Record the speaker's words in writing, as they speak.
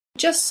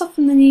just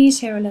soften the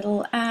knees here a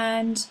little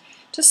and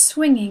just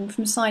swinging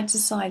from side to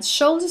side.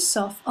 Shoulders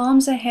soft,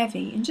 arms are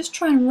heavy, and just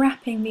try and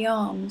wrapping the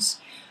arms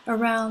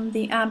around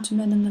the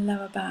abdomen and the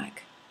lower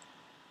back.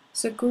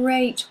 It's a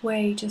great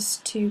way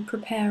just to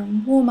prepare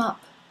and warm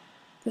up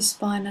the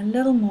spine a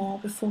little more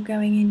before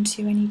going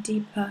into any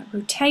deeper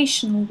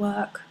rotational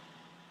work.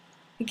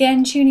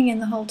 Again, tuning in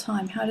the whole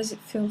time. How does it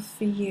feel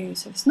for you?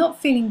 So if it's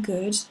not feeling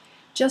good,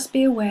 just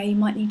be aware you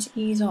might need to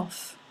ease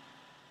off.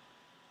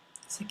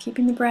 So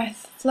keeping the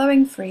breath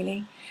flowing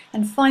freely,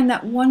 and find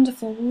that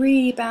wonderful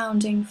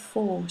rebounding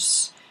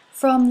force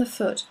from the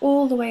foot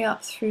all the way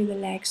up through the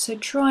legs. So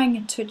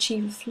trying to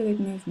achieve a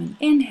fluid movement.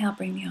 Inhale,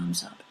 bring the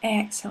arms up.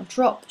 Exhale,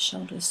 drop the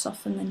shoulders,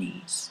 soften the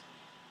knees.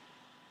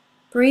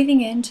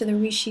 Breathing into the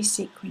Rishi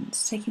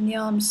sequence, taking the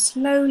arms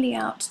slowly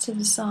out to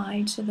the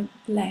side, to the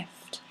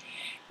left.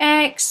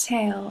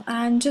 Exhale,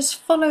 and just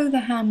follow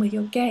the hand with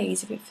your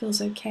gaze if it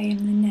feels okay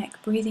in the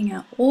neck. Breathing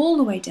out all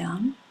the way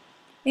down.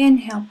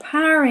 Inhale,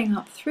 powering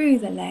up through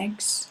the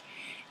legs.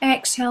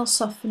 Exhale,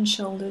 soften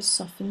shoulders,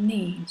 soften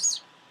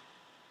knees.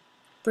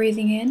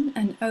 Breathing in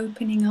and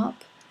opening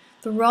up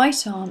the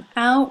right arm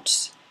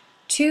out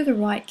to the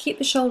right. Keep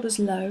the shoulders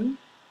low.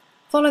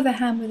 Follow the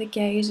hand with the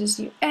gaze as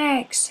you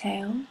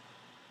exhale.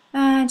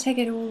 And take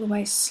it all the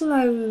way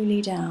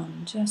slowly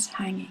down, just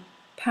hanging.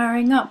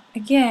 Powering up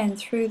again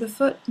through the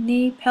foot,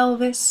 knee,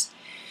 pelvis,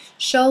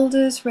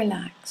 shoulders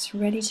relax.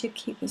 Ready to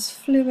keep this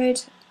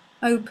fluid,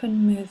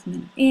 open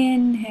movement.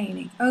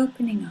 Inhaling,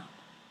 opening up.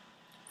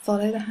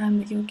 Follow the hand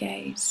with your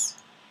gaze.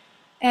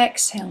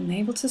 Exhale,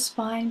 navel to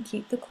spine,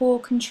 keep the core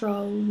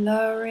control,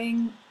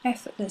 lowering,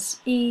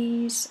 effortless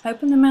ease.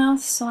 Open the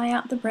mouth, sigh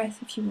out the breath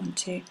if you want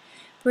to.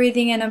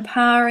 Breathing in and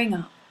powering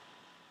up.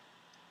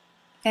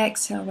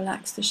 Exhale,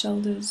 relax the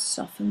shoulders,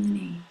 soften the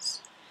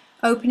knees.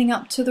 Opening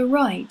up to the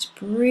right,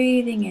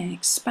 breathing in,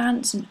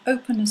 expanse and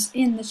openness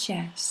in the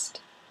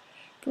chest.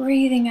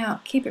 Breathing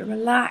out, keep it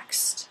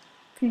relaxed,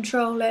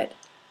 control it,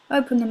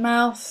 open the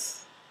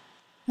mouth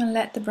and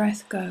let the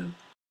breath go.